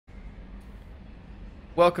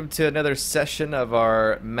Welcome to another session of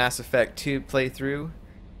our Mass Effect 2 playthrough.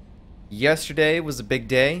 Yesterday was a big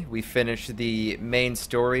day. We finished the main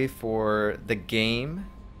story for the game,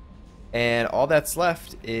 and all that's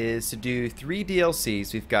left is to do 3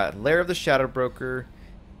 DLCs. We've got Lair of the Shadow Broker,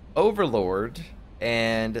 Overlord,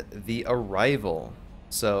 and The Arrival.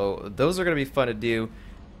 So those are going to be fun to do.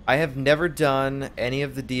 I have never done any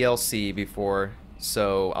of the DLC before,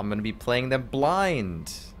 so I'm going to be playing them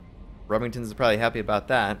blind. Remington's probably happy about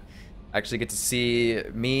that. I actually get to see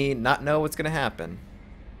me not know what's going to happen.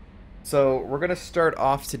 So we're going to start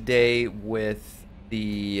off today with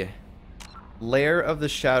the Lair of the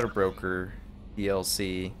Shadow Broker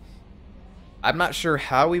DLC. I'm not sure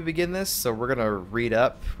how we begin this, so we're going to read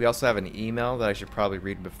up. We also have an email that I should probably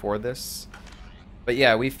read before this. But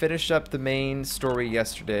yeah, we finished up the main story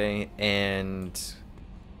yesterday, and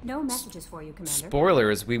no messages for you, Commander.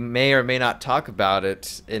 spoilers, we may or may not talk about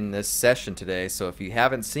it in this session today, so if you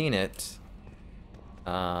haven't seen it,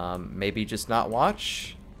 maybe just not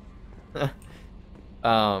watch.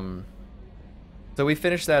 So we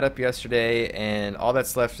finished that up yesterday, and all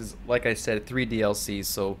that's left is, like I said, 3 DLCs,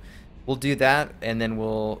 so we'll do that, and then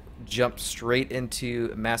we'll jump straight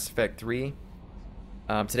into Mass Effect 3.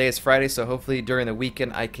 Today is Friday, so hopefully during the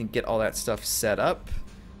weekend I can get all that stuff set up,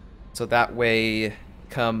 so that way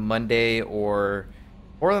come Monday, or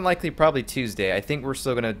more than likely probably Tuesday. I think we're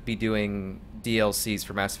still going to be doing DLCs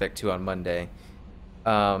for Mass Effect 2 on Monday.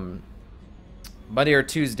 Monday or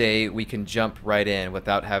Tuesday we can jump right in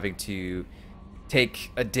without having to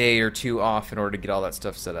take a day or 2 off in order to get all that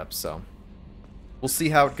stuff set up. So we'll see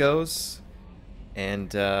how it goes,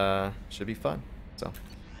 and should be fun. So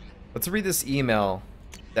let's read this email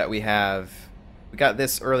that we have. We got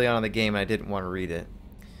this early on in the game and I didn't want to read it.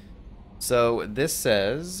 So this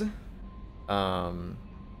says, from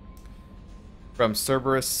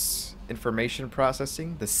Cerberus Information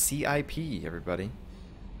Processing, the CIP, everybody.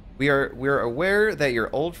 We're aware that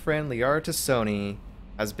your old friend Liara Tassoni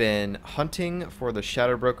has been hunting for the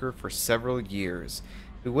Shadow Broker for several years.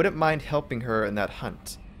 We wouldn't mind helping her in that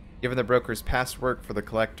hunt, given the broker's past work for the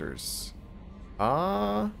Collectors.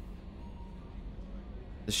 The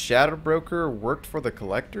Shadow Broker worked for the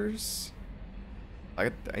Collectors?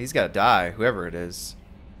 He's gotta die, whoever it is.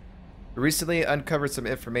 We recently uncovered some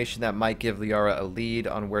information that might give Liara a lead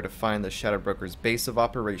on where to find the Shadow Broker's base of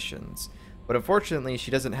operations, but unfortunately she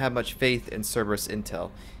doesn't have much faith in Cerberus intel.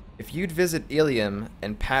 If you'd visit Ilium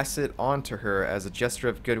and pass it on to her as a gesture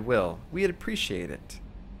of goodwill, we'd appreciate it.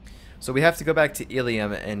 So we have to go back to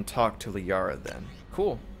Ilium and talk to Liara then.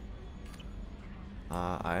 Cool.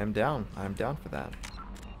 I am down. I'm down for that.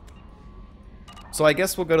 So I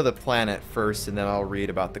guess we'll go to the planet first, and then I'll read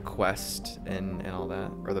about the quest and all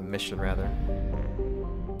that. Or the mission, rather.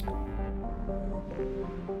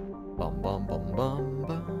 Bum bum bum bum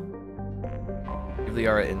bum. Give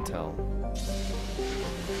Liara intel.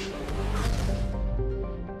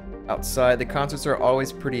 Outside, the concerts are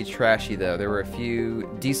always pretty trashy, though. There were a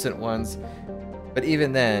few decent ones, but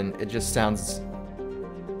even then, it just sounds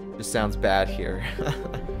bad here.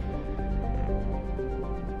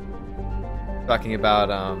 Talking about,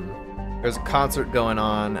 there's a concert going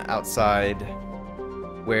on outside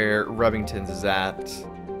where Rubbington's is at,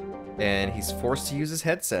 and he's forced to use his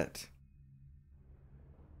headset.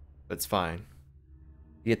 But it's fine.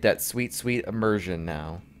 You get that sweet, sweet immersion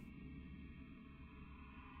now.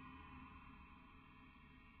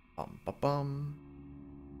 Bum, ba, bum.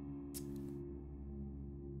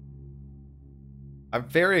 I'm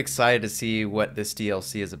very excited to see what this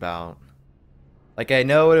DLC is about. Like, I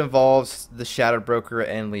know it involves the Shadow Broker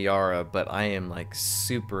and Liara, but I am like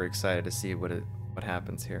super excited to see what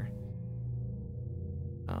happens here.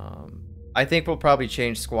 I think we'll probably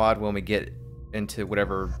change squad when we get into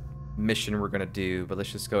whatever mission we're gonna do, but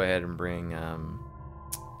let's just go ahead and bring I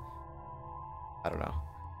don't know.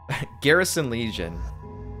 Garrison Legion.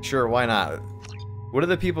 Sure, why not? What are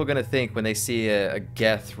the people gonna think when they see a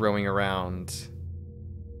Geth roaming around?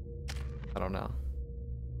 I don't know.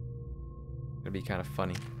 It'd be kind of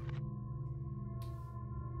funny.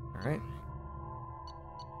 All right.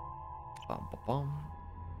 Bum, bum, bum.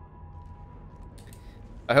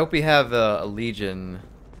 I hope we have a Legion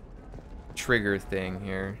trigger thing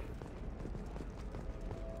here.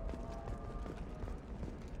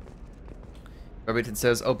 Robinson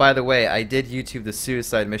says, "Oh, by the way, I did YouTube the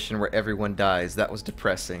suicide mission where everyone dies. That was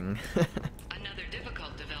depressing." Another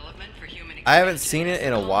difficult development for human I haven't seen it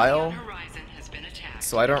in a while,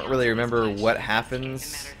 so I don't really remember what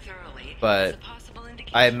happens, but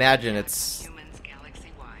I imagine it's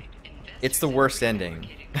the worst ending.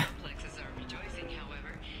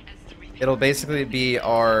 It'll basically be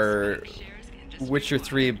our Witcher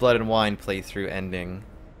 3 Blood and Wine playthrough ending,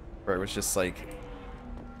 where it was just like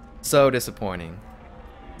so disappointing.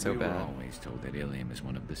 So we bad. were always told that Ilium is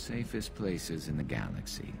one of the safest places in the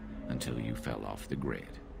galaxy until you fell off the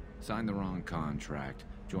grid. Sign the wrong contract,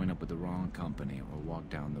 join up with the wrong company, or walk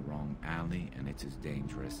down the wrong alley, and it's as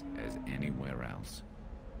dangerous as anywhere else.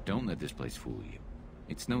 Don't let this place fool you.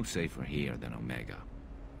 It's no safer here than Omega.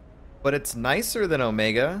 But it's nicer than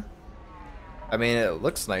Omega. I mean, it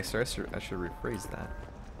looks nicer. I should rephrase that.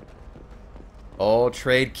 Oh,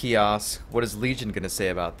 trade kiosk. What is Legion gonna say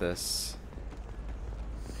about this?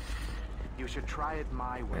 You should try it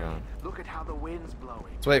my way. Yeah. Look at how the wind's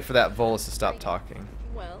blowing. Let's wait for that Volus to stop talking.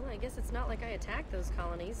 Well, I guess it's not like I attacked those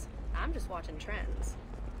colonies. I'm just watching trends.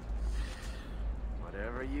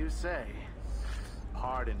 Whatever you say.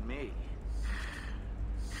 Pardon me.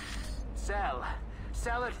 Sell.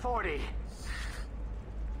 Sell at 40.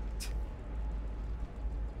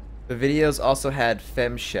 The videos also had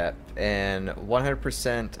FemShep, and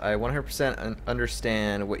 100%, I 100%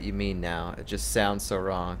 understand what you mean now. It just sounds so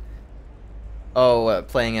wrong. Oh,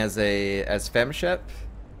 playing as FemShep?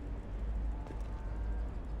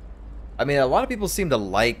 I mean, a lot of people seem to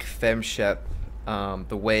like FemShep,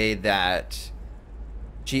 the way that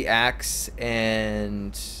she acts,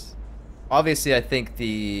 and obviously I think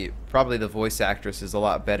probably the voice actress is a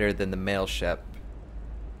lot better than the male Shep.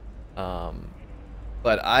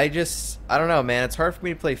 But I don't know, man. It's hard for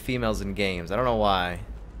me to play females in games. I don't know why.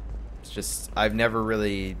 It's just, I've never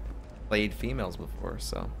really played females before,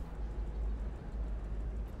 so.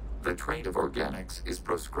 The trade of organics is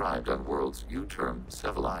proscribed on worlds you term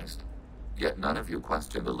civilized. Yet none of you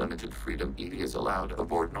question the limited freedom EDI is allowed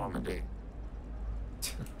aboard Normandy.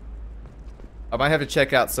 I might have to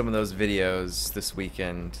check out some of those videos this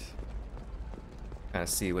weekend. Kind of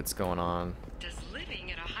see what's going on. Does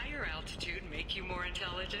living at a higher altitude make you more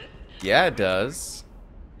intelligent? Yeah, it does.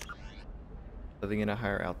 Living in a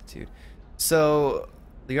higher altitude. So,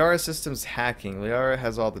 Liara Systems hacking. Liara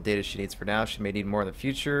has all the data she needs for now. She may need more in the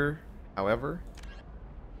future, however.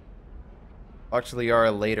 Talk to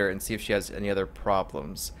Liara later and see if she has any other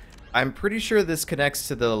problems. I'm pretty sure this connects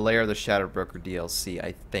to the Lair of the Shadow Broker DLC,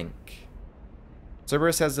 I think.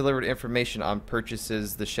 Cerberus has delivered information on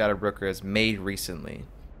purchases the Shadow Broker has made recently.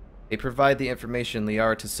 They provide the information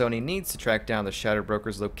Liara Tassoni needs to track down the Shadow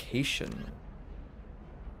Broker's location.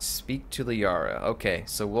 Speak to Liara. Okay,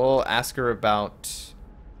 so we'll ask her about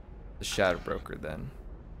the Shadow Broker then.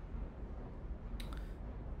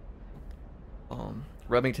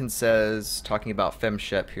 Remington says, talking about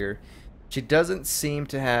FemShep here, she doesn't seem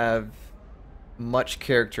to have much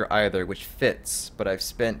character either, which fits, but I've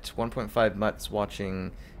spent 1.5 months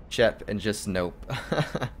watching Shep and just nope.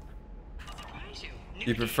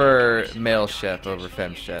 You prefer male Shep over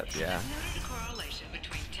FemShep, yeah.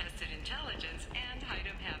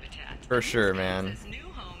 For sure, man.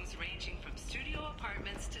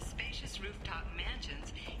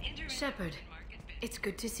 Shepard, it's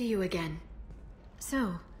good to see you again.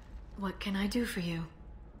 So, what can I do for you?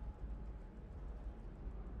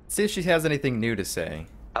 See if she has anything new to say.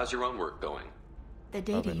 How's your own work going? The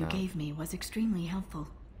data you gave me was extremely helpful.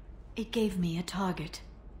 It gave me a target.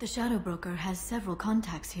 The Shadow Broker has several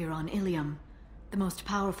contacts here on Ilium. The most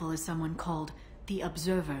powerful is someone called the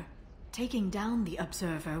Observer. Taking down the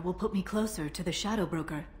Observer will put me closer to the Shadow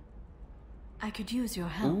Broker. I could use your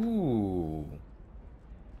help. Ooh.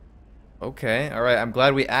 Okay, alright, I'm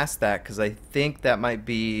glad we asked that, because I think that might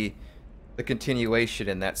be the continuation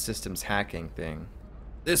in that systems hacking thing.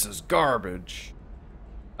 This is garbage.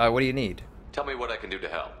 What do you need? Tell me what I can do to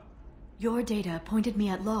help. Your data pointed me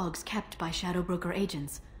at logs kept by Shadow Broker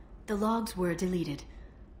agents. The logs were deleted,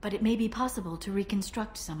 but it may be possible to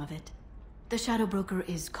reconstruct some of it. The Shadow Broker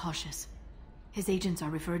is cautious. His agents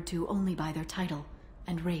are referred to only by their title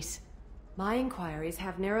and race. My inquiries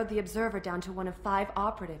have narrowed the Observer down to one of 5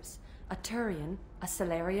 operatives. A Turian, a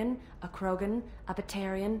Solarian, a Krogan, a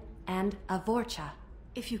Batarian, and a Vorcha.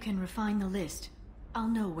 If you can refine the list, I'll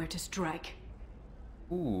know where to strike.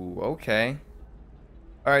 Ooh, okay.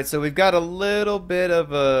 Alright, so we've got a little bit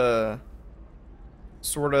of a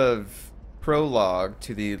sort of prologue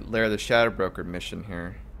to the Lair of the Shadow Broker mission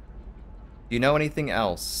here. Do you know anything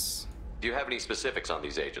else? Do you have any specifics on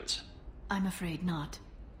these agents? I'm afraid not.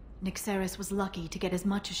 Nyxeris was lucky to get as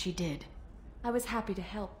much as she did. I was happy to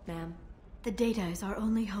help, ma'am. The data is our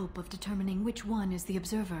only hope of determining which one is the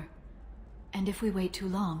Observer. And if we wait too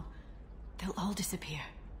long, they'll all disappear.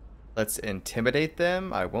 Let's intimidate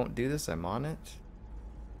them. I won't do this. I'm on it.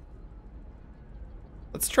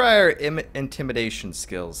 Let's try our intimidation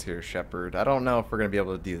skills here, Shepard. I don't know if we're going to be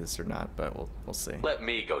able to do this or not, but we'll see. Let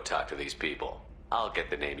me go talk to these people. I'll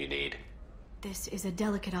get the name you need. This is a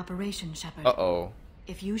delicate operation, Shepard. Uh-oh.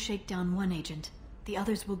 If you shake down one agent, the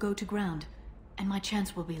others will go to ground, and my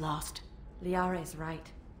chance will be lost. Liara is right.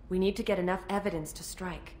 We need to get enough evidence to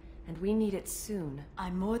strike, and we need it soon.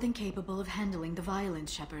 I'm more than capable of handling the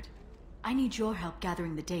violence, Shepard. I need your help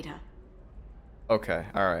gathering the data. Okay,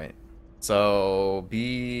 alright. So,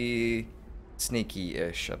 be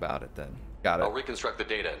sneaky-ish about it then. Got it. I'll reconstruct the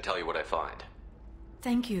data and tell you what I find.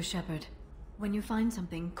 Thank you, Shepard. When you find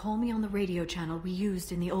something, call me on the radio channel we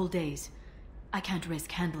used in the old days. I can't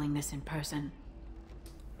risk handling this in person.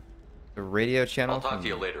 The radio channel? I'll talk to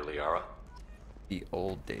you later, Liara. The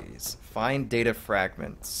old days. Find data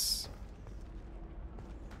fragments.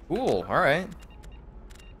 Cool, alright.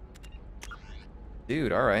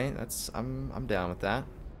 Dude, alright. I'm down with that.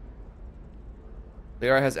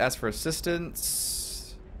 Liara has asked for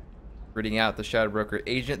assistance. Reading out the Shadow Broker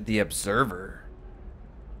agent, the Observer.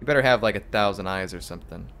 You better have like 1,000 eyes or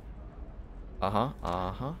something.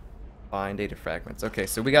 Find data fragments. Okay,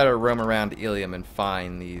 so we gotta roam around Ilium and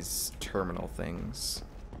find these terminal things.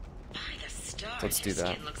 Let's do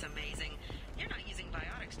that.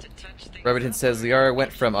 Remington says Liara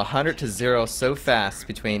went from 100 to 0 so fast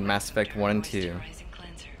between Mass Effect 1 and 2.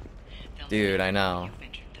 Dude, I know.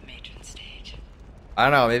 I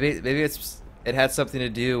don't know, maybe it had something to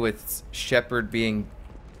do with Shepard being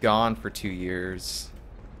gone for 2 years.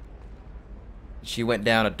 She went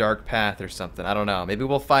down a dark path or something. I don't know. Maybe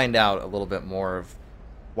we'll find out a little bit more of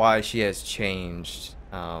why she has changed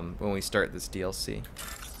when we start this DLC.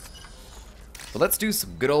 But let's do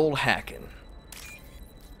some good old hacking.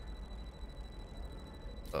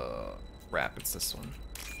 Crap, it's this one.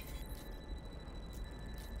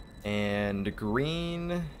 And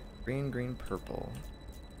green, purple.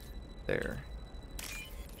 There.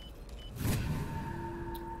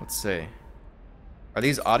 Let's see. Are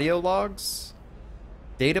these audio logs?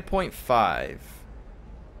 Data point 5.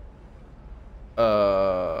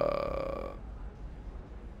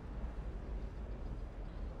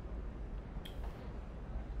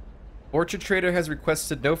 Orchard Trader has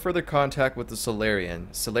requested no further contact with the Solarian.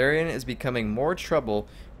 Solarian is becoming more trouble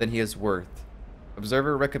than he is worth.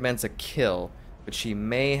 Observer recommends a kill, but she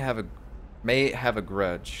may have a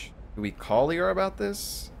grudge. Do we call Liara about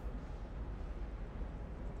this?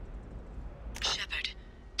 Shepard,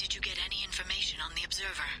 did you get any information on the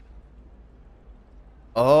Observer?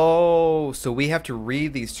 Oh, so we have to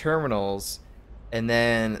read these terminals, and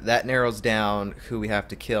then that narrows down who we have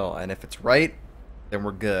to kill. And if it's right, then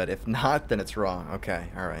we're good. If not, then it's wrong. Okay,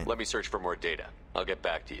 alright. Let me search for more data. I'll get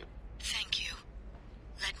back to you. Thank you.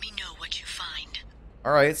 Let me know what you find.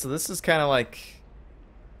 Alright, so this is kind of like...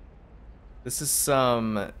 This is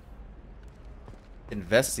some...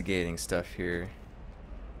 investigating stuff here.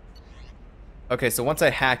 Okay, so once I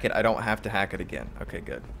hack it, I don't have to hack it again. Okay,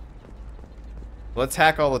 good. Let's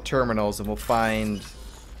hack all the terminals and we'll find...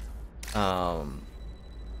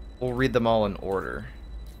 we'll read them all in order.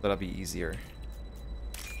 That'll be easier.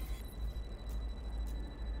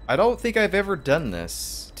 I don't think I've ever done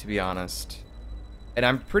this, to be honest. And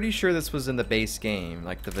I'm pretty sure this was in the base game,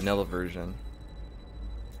 like the vanilla version.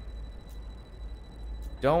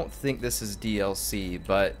 Don't think this is DLC,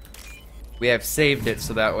 but we have saved it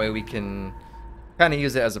so that way we can kind of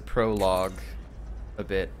use it as a prologue a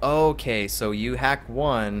bit. Okay, so you hack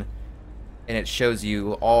one and it shows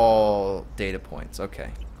you all data points.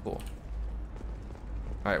 Okay, cool.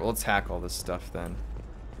 Alright, well, let's hack all this stuff then.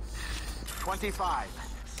 25.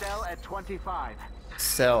 Sell at 25.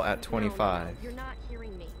 Sell at 25. No, you're not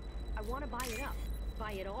hearing me. I want to buy it up.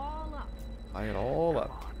 Buy it all up. Buy it all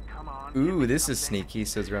up. Come on. Ooh, this is sneaky,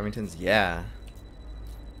 says Remington's. Yeah.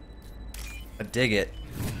 I dig it.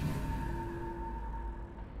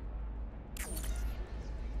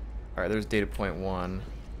 Alright, there's data point 1.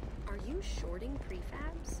 Are you shorting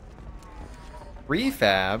prefabs?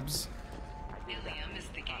 Prefabs? Ilium is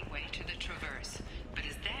the gateway to the Traverse, but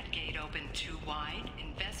is that gate open too wide?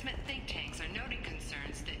 Investment think tanks are noting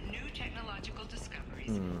concerns that new technological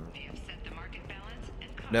discoveries may upset the market balance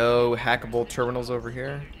and No hackable terminals over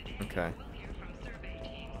here? Okay.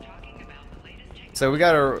 So we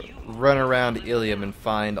gotta run around Ilium and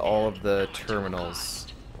find all of the terminals.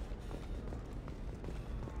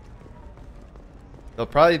 There'll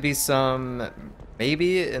probably be some,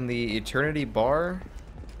 maybe in the Eternity Bar,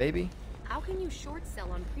 maybe? How can you short sell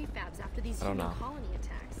on prefabs after these I don't human know. colony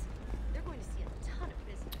attacks? They're going to see a ton of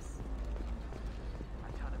business.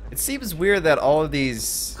 It seems weird that all of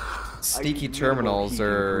these sneaky terminals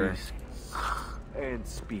are and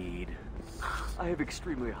speed. I have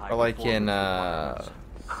extremely high like in performance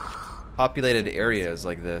populated areas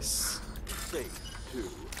like this. requirements. Safe too.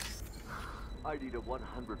 I need a 100%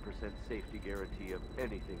 safety guarantee of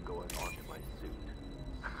anything going on in my suit.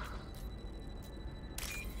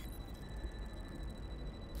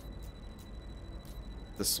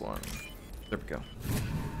 This one. There we go.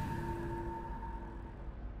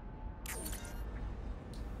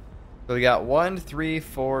 So we got 1, 3,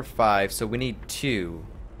 4, 5. So we need 2.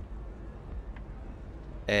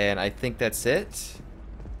 And I think that's it.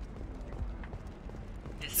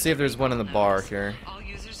 Let's see if there's one in the bar here. All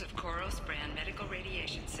users of Koros brand medical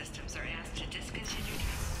radiation systems are asked to discontinue.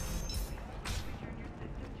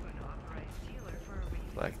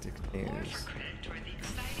 Galactic news.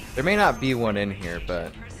 There may not be one in here,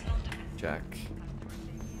 but check.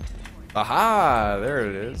 Aha! There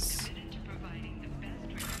it is.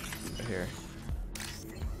 Right here.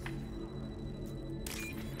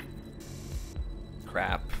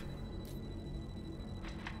 Crap.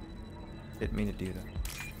 Didn't mean to do that.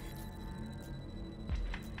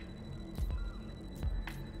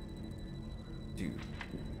 Dude.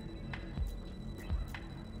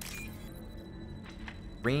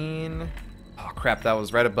 Green. Oh crap, that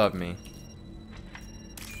was right above me.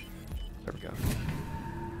 There we go.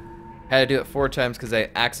 Had to do it 4 times because I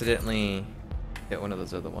accidentally hit one of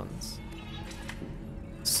those other ones.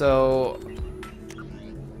 So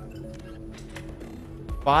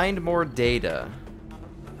find more data.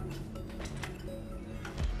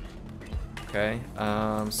 Okay.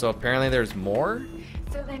 So apparently there's more.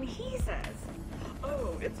 So then he says,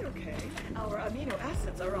 "Oh, it's okay. Our amino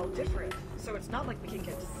acids are all different, so it's not like we can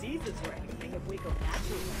get diseases or anything if we go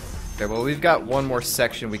naturally." Okay, well we've got one more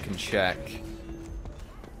section we can check.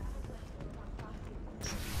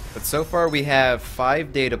 But so far we have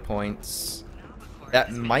 5 data points.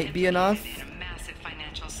 That might be enough.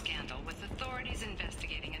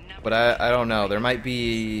 But I don't know. There might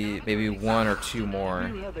be maybe 1 or 2 more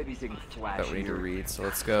that we need to read. So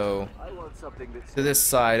let's go to this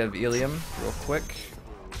side of Ilium real quick.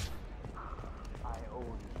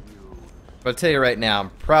 But I'll tell you right now, I'm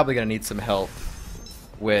probably going to need some help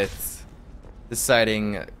with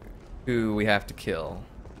deciding who we have to kill.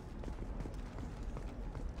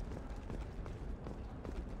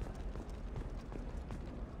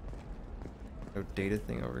 No data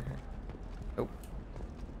thing over here. Nope.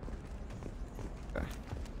 Okay.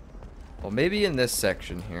 Well, maybe in this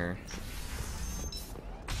section here.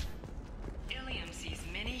 Ilium sees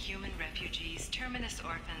many human refugees, terminus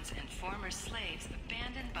orphans, and former slaves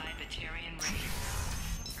abandoned by Batarian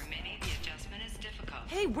raiders. For many, the adjustment is difficult.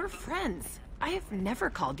 Hey, we're friends. I have never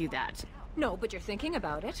called you that. No, but you're thinking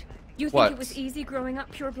about it. You think What? it was easy growing up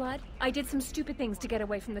pure blood? I did some stupid things to get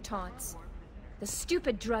away from the taunts. The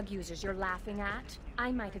stupid drug users you're laughing at,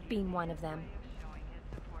 I might have been one of them.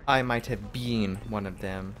 I might have been one of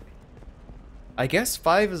them. I guess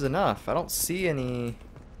 5 is enough. I don't see any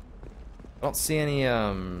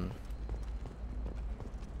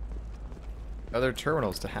other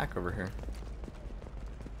terminals to hack over here.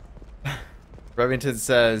 Remington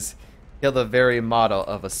says, kill the very model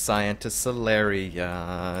of a scientist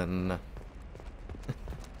Solarian.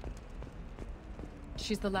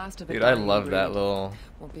 She's the last of a Dude, I dying love breed. that little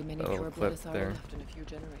Many clip purebloods are there. left in a few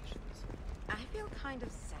generations. I feel kind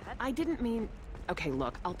of sad. I didn't mean... Okay,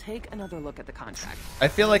 look, I'll take another look at the contract. I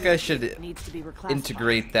feel like I should Needs to be reclassified.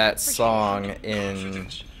 integrate that song in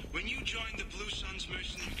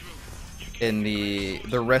the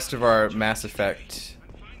rest of our Mass Effect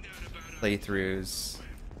playthroughs.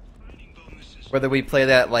 Whether we play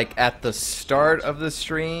that like at the start of the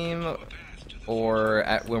stream or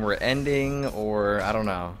at when we're ending, or I don't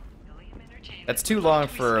know. That's too long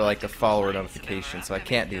for like a follower notification, so I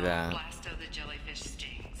can't do that.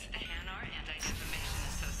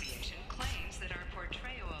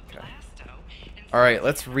 Alright,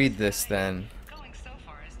 let's read this then.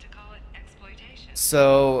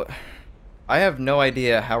 So, I have no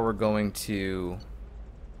idea how we're going to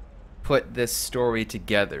put this story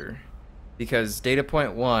together, because data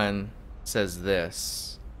point 1 says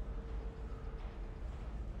this.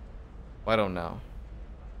 I don't know.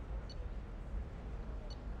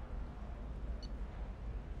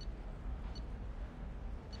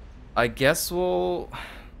 I guess we'll...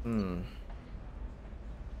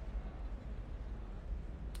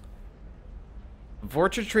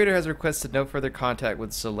 Vorcha Trader has requested no further contact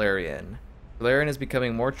with Solarian. Solarian is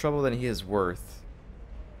becoming more trouble than he is worth.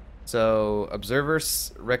 So, Observer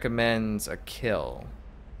recommends a kill.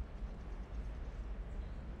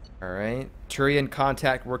 Alright. Turian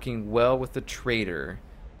contact working well with the trader.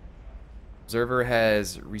 Observer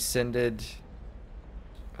has rescinded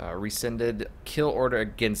kill order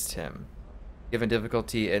against him, given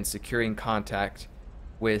difficulty in securing contact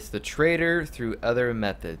with the trader through other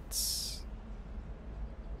methods.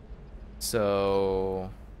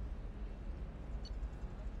 So...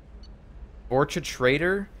 Vorcha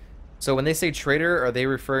Trader? So when they say trader, are they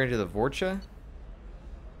referring to the Vorcha?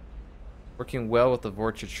 Working well with the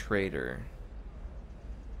Vorcha Trader.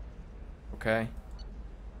 Okay.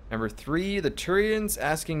 Number 3, the Turian's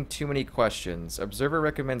asking too many questions. Observer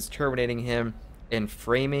recommends terminating him and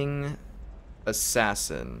framing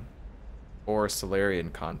assassin or Solarian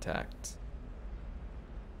contact.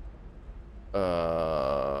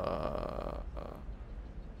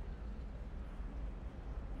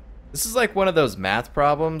 This is like one of those math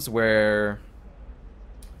problems where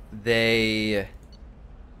they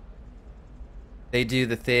do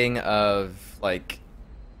the thing of like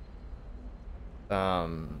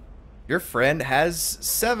your friend has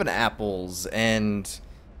 7 apples and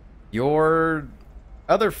your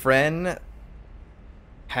other friend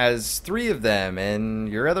has 3 of them and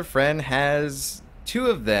your other friend has 2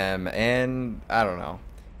 of them, and I don't know.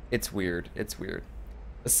 It's weird. It's weird.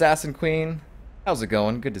 Assassin Queen, how's it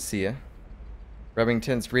going? Good to see you.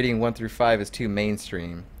 Remington's reading 1 through 5 is too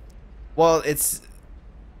mainstream. Well, it's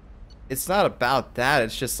not about that.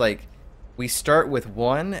 It's just like we start with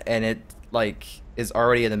 1 and it like is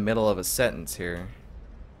already in the middle of a sentence here.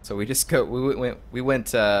 So we just go we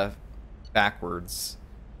went backwards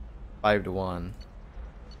 5 to 1.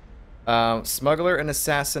 Smuggler and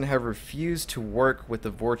assassin have refused to work with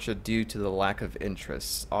the Vorcha due to the lack of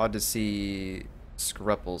interest. Odd to see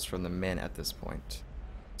scruples from the men at this point.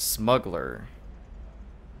 Smuggler.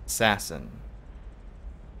 Assassin.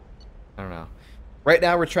 I don't know. Right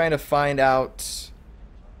now we're trying to find out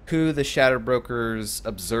who the Shadow Broker's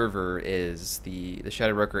observer is, the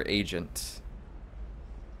Shadow Broker agent.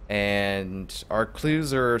 And our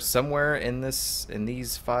clues are somewhere in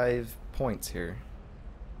these 5 points here.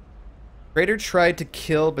 Trader tried to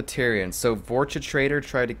kill Batarian. So Vorcha Trader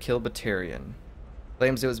tried to kill Batarian.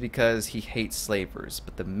 Claims it was because he hates slavers.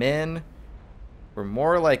 But the men were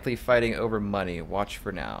more likely fighting over money. Watch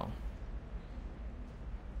for now.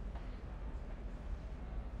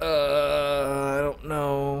 I don't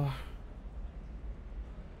know.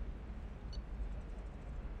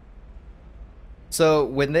 So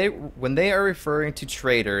when they are referring to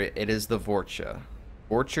Trader, it is the Vorcha.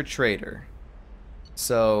 Vorcha Trader.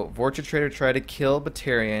 So, Vorcha Trader tried to kill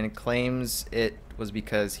Batarian, claims it was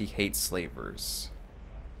because he hates slavers.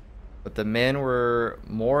 But the men were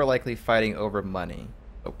more likely fighting over money.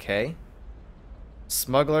 Okay.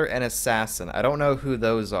 Smuggler and assassin. I don't know who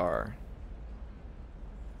those are.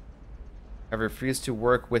 I refused to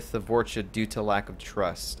work with the Vorcha due to lack of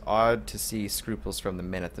trust. Odd to see scruples from the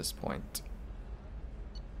men at this point.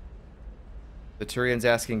 The Turian's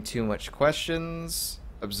asking too much questions.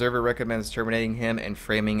 Observer recommends terminating him and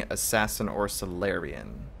framing assassin or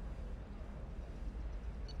Solarian.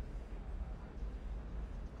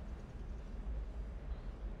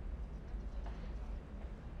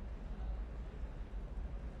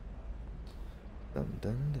 Dun,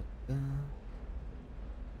 dun, dun, dun.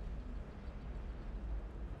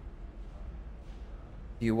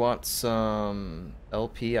 You want some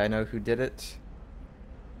LP? I know who did it.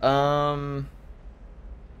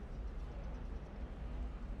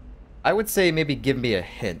 I would say maybe give me a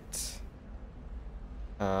hint.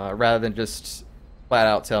 Rather than just flat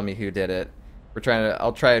out tell me who did it.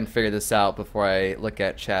 I'll try and figure this out before I look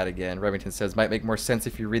at chat again. Remington says, might make more sense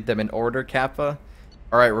if you read them in order, Kappa.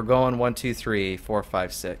 Alright, we're going 1, 2, 3, 4,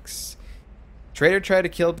 5, 6. Trader tried to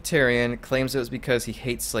kill Batarian, claims it was because he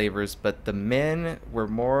hates slavers, but the men were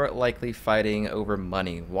more likely fighting over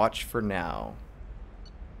money. Watch for now.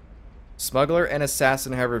 Smuggler and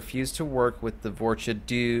assassin have refused to work with the Vorcha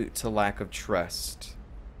due to lack of trust.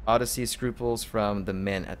 Odyssey scruples from the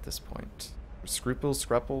men at this point.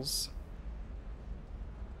 Scruples?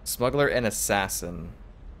 Smuggler and assassin.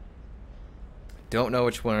 Don't know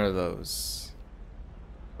which one are those.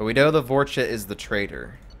 But we know the Vorcha is the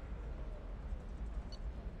traitor.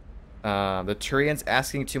 The Turian's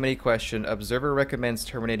asking too many questions. Observer recommends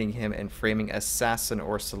terminating him and framing assassin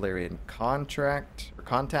or Solarian contact.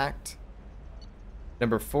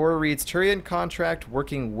 Number 4 reads, Turian contract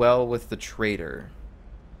working well with the traitor.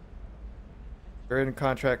 Turian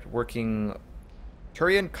contact working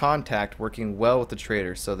well with the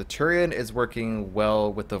traitor. So the Turian is working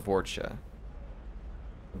well with the Vorcha.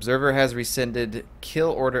 Observer has rescinded kill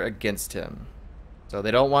order against him. So they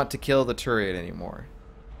don't want to kill the Turian anymore.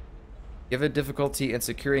 Given difficulty in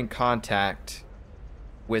securing contact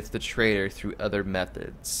with the traitor through other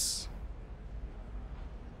methods.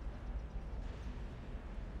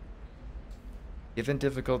 Given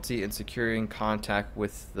difficulty in securing contact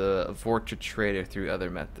with the Vorcha traitor through other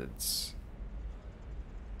methods.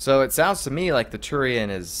 So it sounds to me like the Turian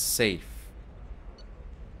is safe.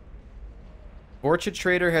 Vorcha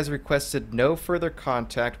Trader has requested no further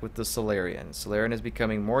contact with the Solarian. Solarian is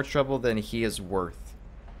becoming more trouble than he is worth.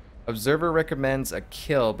 Observer recommends a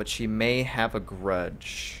kill, but she may have a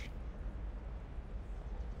grudge.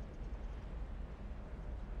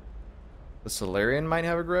 The Solarian might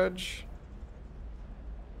have a grudge?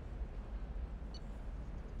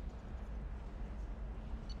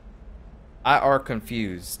 I are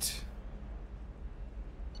confused.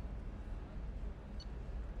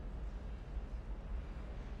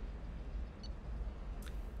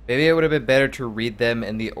 Maybe it would have been better to read them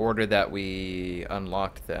in the order that we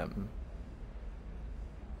unlocked them.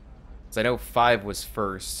 Because I know 5 was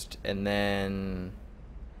first, and then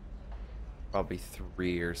probably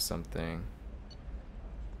 3 or something.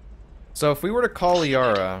 So if we were to call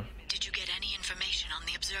Liara... Did you get any information on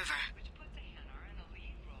the Observer?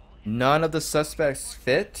 None of the suspects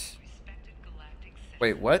fit?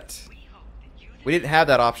 Wait, what? We didn't have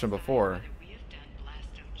that option before.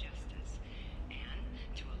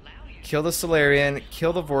 Kill the Solarian,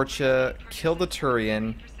 kill the Vorcha, kill the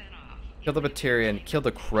Turian, kill the Batarian, kill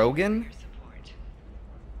the Krogan?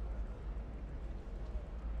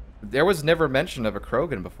 There was never mention of a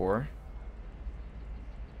Krogan before.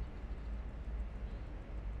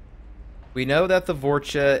 We know that the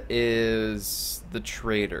Vorcha is the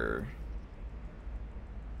traitor.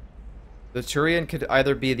 The Turian could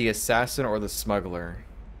either be the assassin or the smuggler.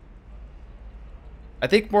 I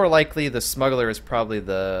think more likely the smuggler is probably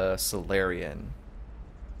the Solarian.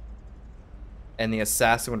 And the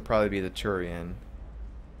assassin would probably be the Turian.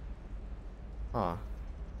 Huh.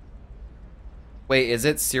 Wait, is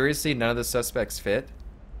it seriously none of the suspects fit?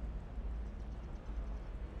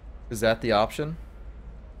 Is that the option?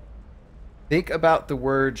 Think about the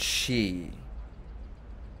word she.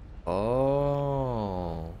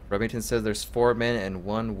 Oh. Remington says there's 4 men and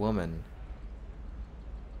 1 woman.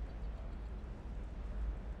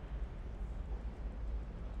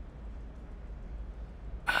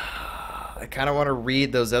 I kind of want to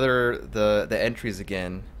read those other the entries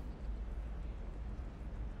again.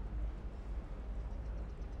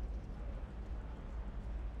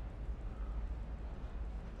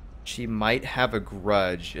 She might have a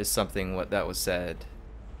grudge is something what that was said.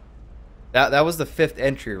 That was the 5th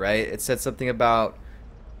entry, right? It said something about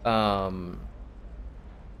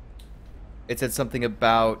it said something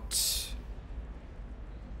about,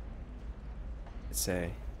 let's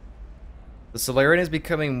say, the Solarian is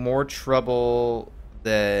becoming more trouble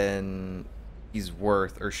than he's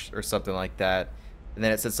worth, or something like that. And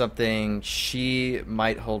then it said something, she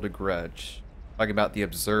might hold a grudge. Talking about the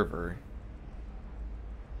Observer.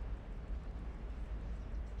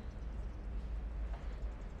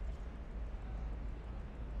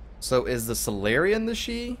 So is the Solarian the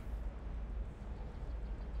she?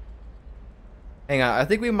 Hang on, I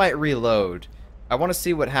think we might reload. I want to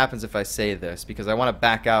see what happens if I say this, because I want to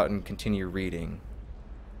back out and continue reading.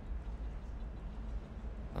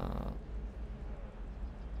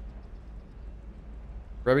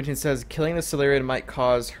 Remington says, killing the Solarian might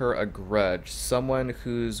cause her a grudge. Someone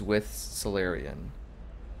who's with Solarian.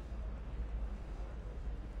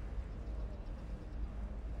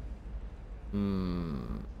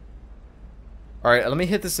 Alright, let me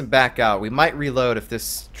hit this and back out. We might reload if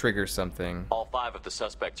this triggers something. All 5 of the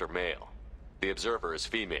suspects are male. The Observer is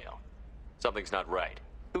female. Something's not right.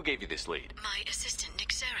 Who gave you this lead? My assistant,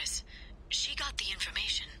 Nick Saris. She got the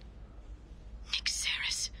information. Nick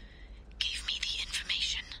Saris gave me the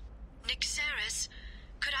information. Nick Saris,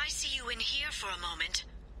 could I see you in here for a moment?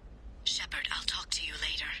 Shepard, I'll talk to you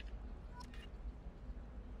later.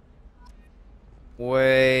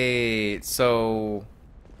 Wait, so...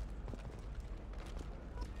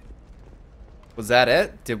 was that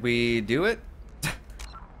it? Did we do it?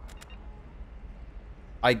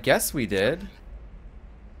 I guess we did.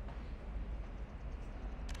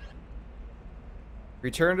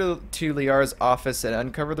 Return to Liara's office and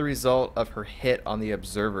uncover the result of her hit on the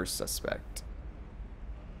Observer suspect.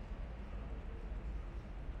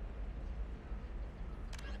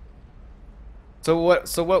 So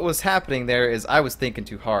what was happening there is I was thinking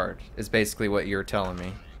too hard, is basically what you're telling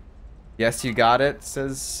me. Yes, you got it,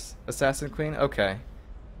 says Assassin Queen. Okay.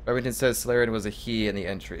 Remington says Solarian was a he in the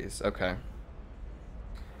entries. Okay.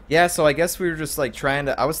 Yeah, so I guess we were just like trying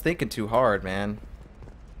to... I was thinking too hard, man.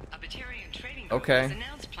 A Batarian trading group has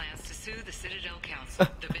announced plans to sue the Citadel Council.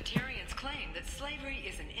 The Batarians claim that slavery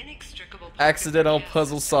is an inextricable part Accidental of the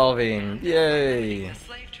puzzle solving. Yay. the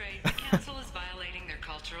slave trade, the council is violating their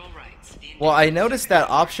cultural rights. Well, I noticed that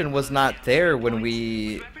option was not there when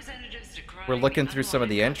we were looking through some of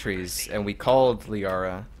the entries and we called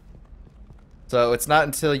Liara. So it's not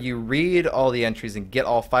until you read all the entries and get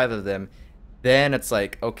all 5 of them then it's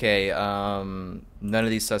like, okay, none of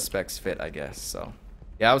these suspects fit, I guess. So,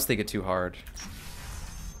 yeah, I was thinking too hard.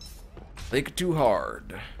 Think too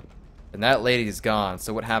hard. And that lady's gone,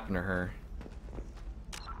 so what happened to her?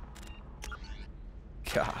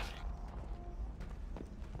 God.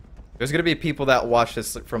 There's gonna be people that watch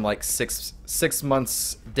this from like six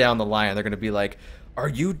months down the line. They're gonna be like, "Are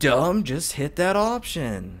you dumb? Just hit that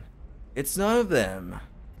option. It's none of them."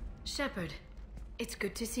 Shepard, it's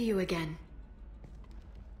good to see you again.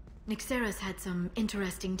 Nixeris had some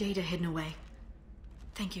interesting data hidden away.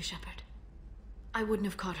 Thank you, Shepard. I wouldn't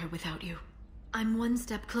have caught her without you. I'm one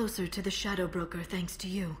step closer to the Shadow Broker thanks to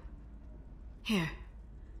you. Here.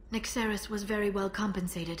 Nixeris was very well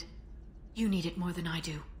compensated. You need it more than I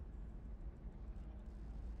do.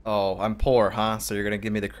 Oh, I'm poor, huh? So you're gonna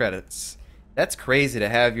give me the credits. That's crazy to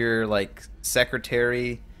have your, like,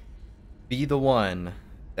 secretary be the one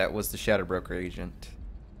that was the Shadow Broker agent.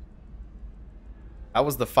 How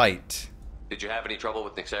was the fight? Did you have any trouble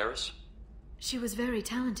with Nixeris? She was very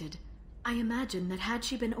talented. I imagine that had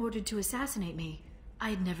she been ordered to assassinate me, I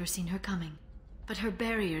had never seen her coming. But her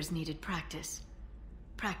barriers needed practice.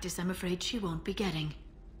 Practice I'm afraid she won't be getting.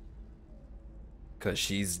 'Cause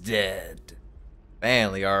she's dead.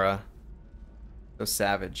 Man, Liara. So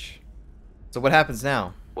savage. So what happens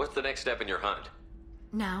now? What's the next step in your hunt?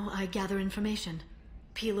 Now I gather information,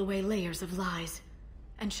 peel away layers of lies,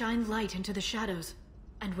 and shine light into the shadows.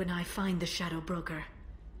 And when I find the Shadow Broker,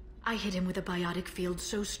 I hit him with a biotic field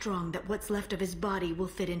so strong that what's left of his body will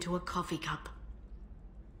fit into a coffee cup.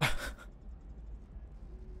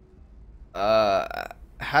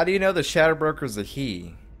 How do you know the Shadow Broker's a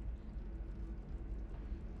he?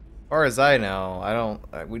 As far as I know,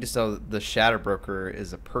 we just know the Shadow Broker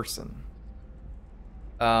is a person.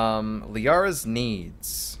 Liara's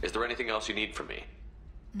needs. Is there anything else you need from me?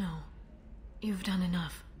 No. You've done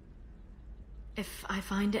enough. If I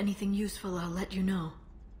find anything useful, I'll let you know.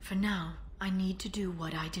 For now, I need to do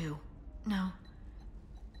what I do. Now,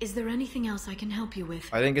 is there anything else I can help you with?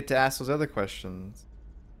 I didn't get to ask those other questions.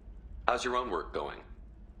 How's your own work going?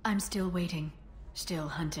 I'm still waiting. Still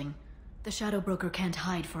hunting. The Shadow Broker can't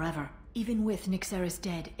hide forever. Even with Nixeris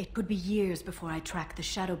dead, it could be years before I track the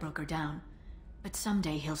Shadow Broker down. But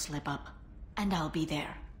someday he'll slip up, and I'll be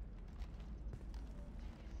there.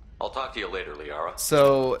 I'll talk to you later, Liara.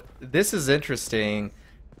 So, this is interesting.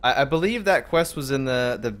 I believe that quest was in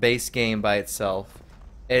the base game by itself.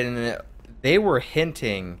 And they were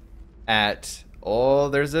hinting at, oh,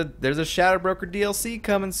 there's a Shadow Broker DLC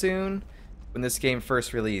coming soon when this game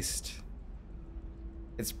first released.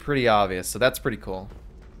 It's pretty obvious, so that's pretty cool.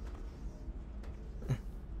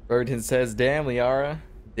 Burton says, damn, Liara.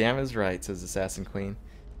 Damn is right, says Assassin Queen.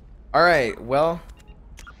 Alright, well,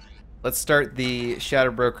 let's start the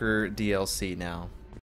Shadow Broker DLC now.